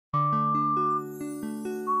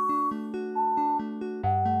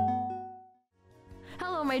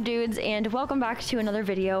my dudes, and welcome back to another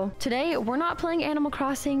video. Today we're not playing Animal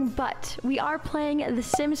Crossing, but we are playing The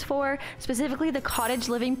Sims 4, specifically the Cottage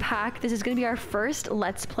Living pack. This is going to be our first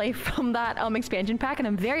let's play from that expansion pack, and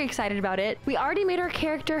I'm very excited about it. We already made our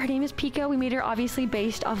character. Her name is Pico. We made her obviously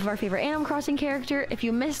based off of our favorite Animal Crossing character. If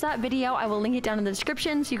you missed that video, I will link it down in the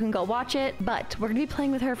description so you can go watch it. But we're going to be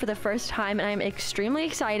playing with her for the first time, and I'm extremely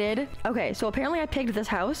excited. Okay, so apparently I picked this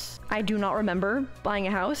house. I do not remember buying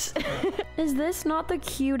a house. Is this not the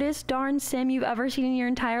cutest darn sim you've ever seen in your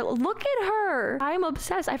entire... Look at her! I'm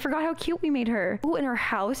obsessed. I forgot how cute we made her. Oh, and her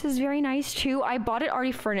house is very nice too. I bought it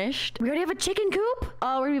already furnished. We already have a chicken coop.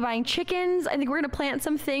 Oh, we're gonna be buying chickens. I think we're gonna plant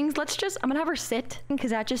some things. I'm gonna have her sit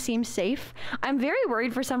because that just seems safe. I'm very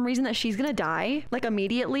worried for some reason that she's gonna die like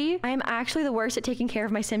immediately. I am actually the worst at taking care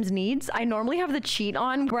of my Sims' needs. I normally have the cheat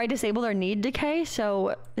on where I disable their need decay,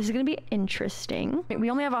 so this is gonna be interesting. We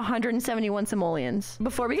only have 171 simoleons.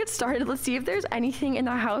 Before we get started, let's see if there's anything in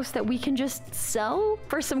the house that we can just sell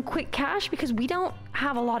for some quick cash because we don't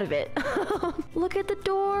have a lot of it. Look at the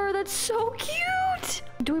door. That's so cute.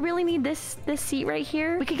 Do we really need this seat right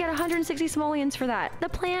here? We could get 160 simoleons for that. The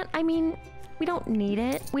plant, I mean, we don't need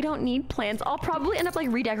it. We don't need plants. I'll probably end up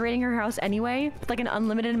like redecorating her house anyway with like an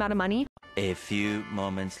unlimited amount of money. A few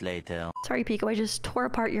moments later. Sorry, Pico, I just tore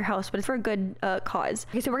apart your house, but it's for a good cause.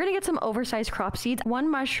 Okay, so we're gonna get some oversized crop seeds, 1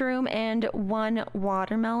 mushroom and 1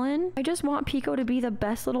 watermelon. I just want Pico to be the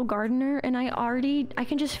best little gardener, and I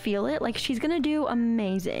can just feel it. Like, she's gonna do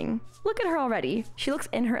amazing. Look at her already. She looks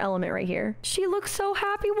in her element right here. She looks so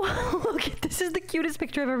happy. Look, this is the cutest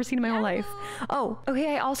picture I've ever seen in my whole life. Oh,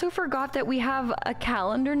 okay, I also forgot that we have a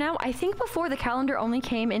calendar now. I think before the calendar only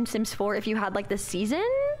came in Sims 4 if you had like the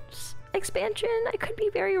seasons expansion. I could be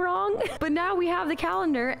very wrong. But now we have the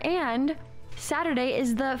calendar, and Saturday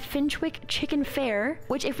is the Finchwick Chicken Fair,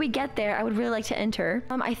 which if we get there, I would really like to enter.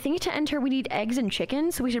 I think to enter, we need eggs and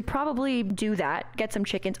chickens, so we should probably do that. Get some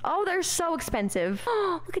chickens. Oh, they're so expensive.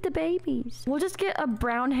 Oh, look at the babies. We'll just get a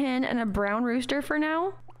brown hen and a brown rooster for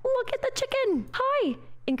now. Look at the chicken. Hi.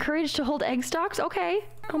 Encouraged to hold egg stocks. Okay.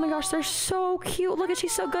 Oh my gosh, they're so cute. Look at,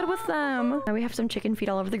 she's so good with them. Now we have some chicken feed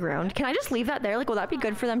all over the ground. Can I just leave that there? Like, will that be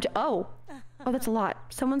good for them to... Oh, that's a lot.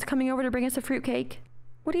 Someone's coming over to bring us a fruitcake.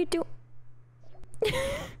 What are you doing?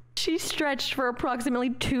 She stretched for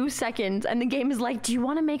approximately 2 seconds, and the game is like, do you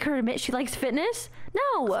want to make her admit she likes fitness?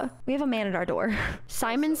 No. We have a man at our door.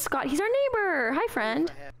 Simon Scott. He's our neighbor. Hi,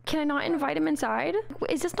 friend. Can I not invite him inside?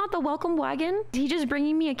 Is this not the welcome wagon? Is he just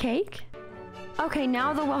bringing me a cake? Okay,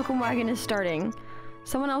 now the welcome wagon is starting.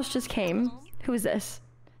 Someone else just came. Who is this?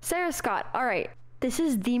 Sarah Scott. All right. This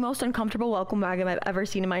is the most uncomfortable welcome wagon I've ever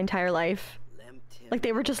seen in my entire life. Like,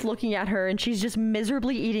 they were just looking at her and she's just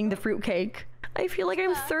miserably eating the fruitcake. I feel like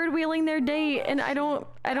I'm third wheeling their date, and I don't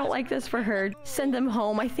like this for her. Send them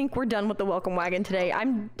home. I think we're done with the welcome wagon today.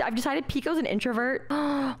 I've decided Pico's an introvert.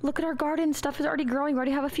 Look at our garden. Stuff is already growing. We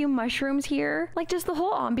already have a few mushrooms here. Like, just the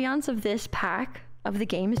whole ambiance of this pack of the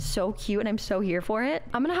game is so cute, and I'm so here for it.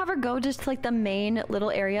 I'm gonna have her go just to like the main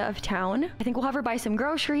little area of town. I think we'll have her buy some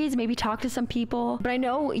groceries, maybe talk to some people. But I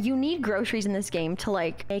know you need groceries in this game to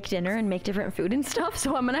like make dinner and make different food and stuff.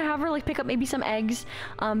 So I'm gonna have her like pick up maybe some eggs,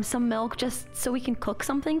 some milk, just so we can cook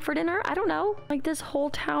something for dinner. I don't know. Like, this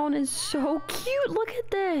whole town is so cute. Look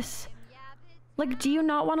at this. Like, do you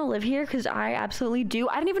not want to live here? Because I absolutely do.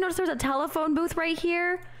 I didn't even notice there's a telephone booth right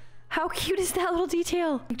here. How cute is that little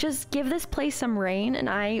detail? Just give this place some rain and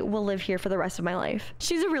I will live here for the rest of my life.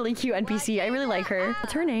 She's a really cute NPC. I really like her.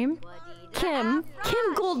 What's her name? Kim.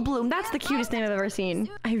 Kim Goldblum. That's the cutest name I've ever seen.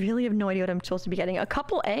 I really have no idea what I'm supposed to be getting. A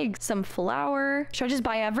couple eggs, some flour. Should I just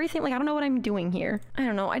buy everything? Like, I don't know what I'm doing here. I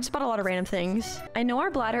don't know. I just bought a lot of random things. I know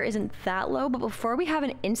our bladder isn't that low, but before we have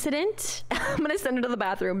an incident, I'm gonna send her to the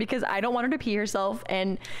bathroom because I don't want her to pee herself,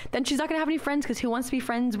 and then she's not gonna have any friends because who wants to be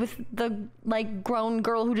friends with the like grown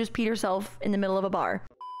girl who just peed herself in the middle of a bar?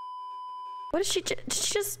 What is she? Did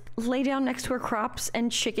she just lay down next to her crops and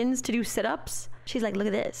chickens to do sit-ups? She's like, look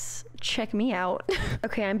at this. Check me out.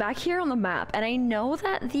 Okay, I'm back here on the map, and I know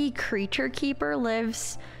that the creature keeper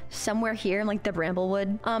lives somewhere here in like the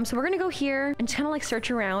Bramblewood. So we're gonna go here and just kind of like search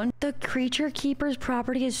around. The creature keeper's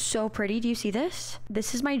property is so pretty. Do you see this?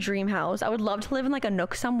 This is my dream house. I would love to live in like a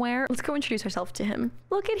nook somewhere. Let's go introduce ourselves to him.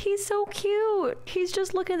 Look at, he's so cute. He's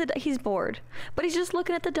just looking at he's bored, but he's just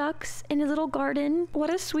looking at the ducks in his little garden.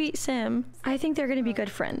 What a sweet sim. I think they're gonna be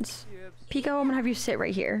good friends. Pico, I'm gonna have you sit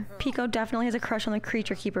right here. Pico definitely has a crush on the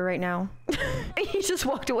creature keeper right now. He just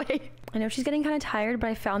walked away. I know she's getting kind of tired, but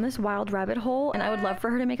I found this wild rabbit hole and I would love for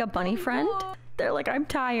her to make a bunny friend. They're like, I'm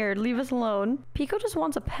tired, leave us alone. Pico just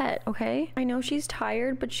wants a pet, okay? I know she's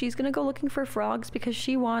tired, but she's gonna go looking for frogs because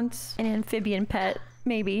she wants an amphibian pet,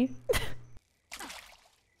 maybe.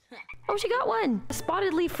 Oh, she got one. A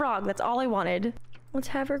spotted leaf frog. That's all I wanted. Let's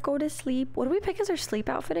have her go to sleep. What do we pick as her sleep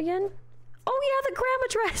outfit again? Oh yeah, the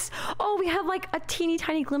grandma dress. Oh, we have like a teeny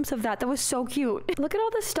tiny glimpse of that. That was so cute. Look at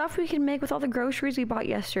all the stuff we can make with all the groceries we bought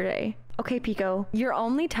yesterday. Okay, Pico, your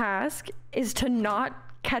only task is to not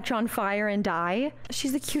catch on fire and die.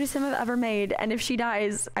 She's the cutest sim I've ever made, and if she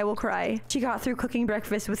dies, I will cry. She got through cooking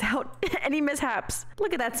breakfast without any mishaps.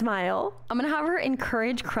 Look at that smile. I'm gonna have her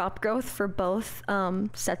encourage crop growth for both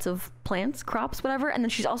sets of plants, crops, whatever, and then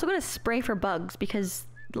she's also gonna spray for bugs because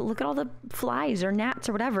look at all the flies or gnats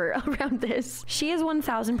or whatever around this. She is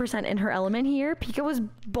 1000% in her element here. Pika was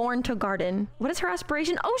born to garden. What is her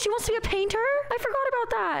aspiration? Oh, she wants to be a painter? I forgot about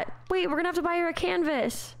that. Wait, we're gonna have to buy her a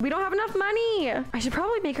canvas. We don't have enough money. I should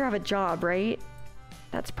probably make her have a job, right?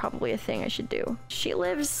 That's probably a thing I should do. She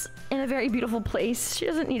lives in a very beautiful place. She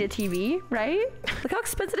doesn't need a TV, right? Look how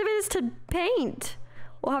expensive it is to paint.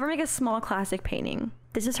 We'll have her make a small classic painting.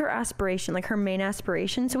 This is her aspiration, like her main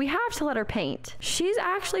aspiration. So we have to let her paint. She's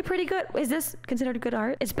actually pretty good. Is this considered good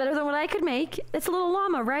art? It's better than what I could make. It's a little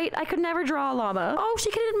llama, right? I could never draw a llama. Oh,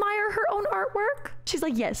 she can admire her own artwork. She's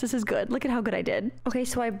like, yes, this is good. Look at how good I did. Okay,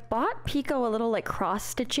 so I bought Pico a little like cross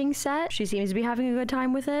stitching set. She seems to be having a good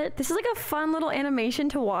time with it. This is like a fun little animation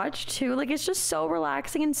to watch too. Like it's just so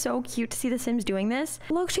relaxing and so cute to see the Sims doing this.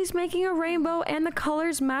 Look, she's making a rainbow and the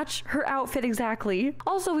colors match her outfit exactly.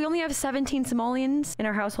 Also, we only have 17 simoleons in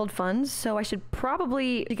our household funds, so I should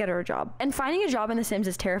probably get her a job. And finding a job in The Sims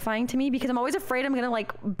is terrifying to me because I'm always afraid I'm gonna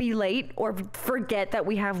like be late or forget that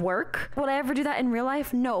we have work. Would I ever do that in real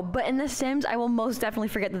life? No, but in The Sims, I will most definitely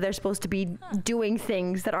forget that they're supposed to be doing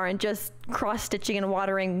things that aren't just cross-stitching and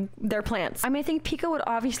watering their plants. I mean, I think Pico would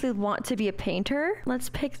obviously want to be a painter. Let's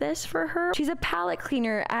pick this for her. She's a palette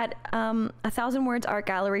cleaner at 1,000 Words Art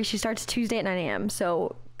Gallery. She starts Tuesday at 9 a.m.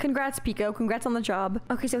 So congrats, Pico. Congrats on the job.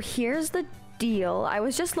 Okay, so here's the deal. I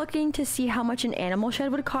was just looking to see how much an animal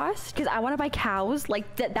shed would cost because I want to buy cows.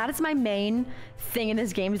 Like that is my main thing in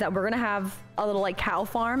this game, is that we're gonna have a little like cow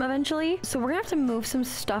farm eventually. So we're gonna have to move some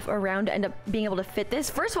stuff around to end up being able to fit this.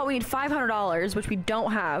 First of all, we need $500, which we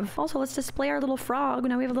don't have. Also, let's display our little frog.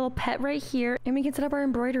 Now we have a little pet right here, and we can set up our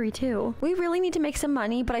embroidery too. We really need to make some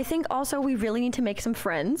money, but I think also we really need to make some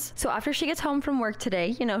friends. So after she gets home from work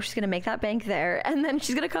today, you know, she's gonna make that bank there, and then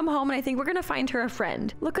she's gonna come home, and I think we're gonna find her a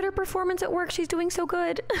friend. Look at her performance at work. She's doing so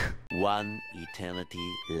good. One eternity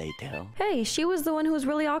later. Hey, she was the one who was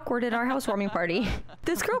really awkward at our housewarming party.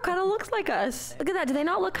 This girl kind of looks like us. Look at that. Do they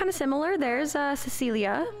not look kind of similar? There's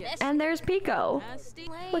Cecilia and there's Pico.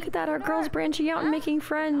 Look at that. Our girl's branching out and making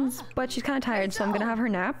friends, but she's kind of tired, so I'm gonna have her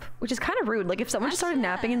nap, which is kind of rude. Like if someone just started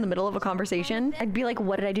napping in the middle of a conversation, I'd be like,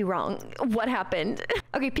 what did I do wrong? What happened?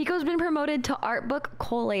 Okay, Pico's been promoted to art book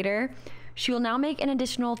collator. She will now make an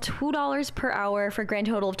additional $2 per hour for a grand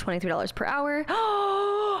total of $23 per hour.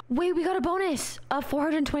 Wait, we got a bonus of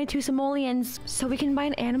 422 simoleons, so we can buy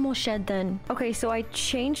an animal shed then. Okay, so I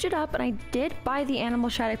changed it up and I did buy the animal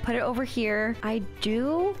shed. I put it over here. I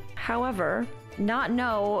do, however, not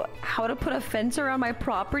know how to put a fence around my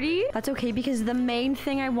property. That's okay, because the main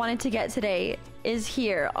thing I wanted to get today is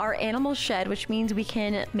here, our animal shed, which means we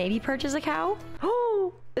can maybe purchase a cow.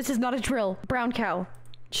 Oh, this is not a drill. Brown cow.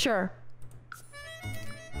 Sure.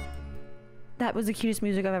 That was the cutest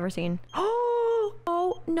music I've ever seen.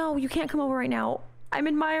 Oh, no, you can't come over right now. I'm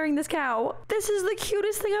admiring this cow. This is the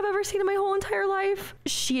cutest thing I've ever seen in my whole entire life.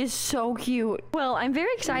 She is so cute. Well, I'm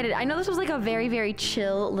very excited. I know this was like a very, very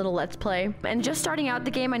chill little Let's Play. And just starting out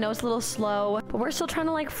the game, I know it's a little slow, but we're still trying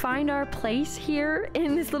to like find our place here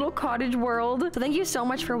in this little cottage world. So thank you so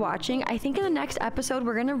much for watching. I think in the next episode,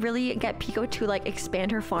 we're gonna really get Pico to like expand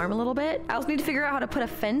her farm a little bit. I also need to figure out how to put a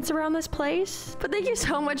fence around this place. But thank you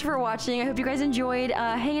so much for watching. I hope you guys enjoyed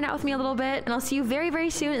hanging out with me a little bit, and I'll see you very, very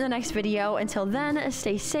soon in the next video. Until then,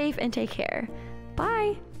 stay safe and take care.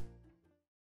 Bye.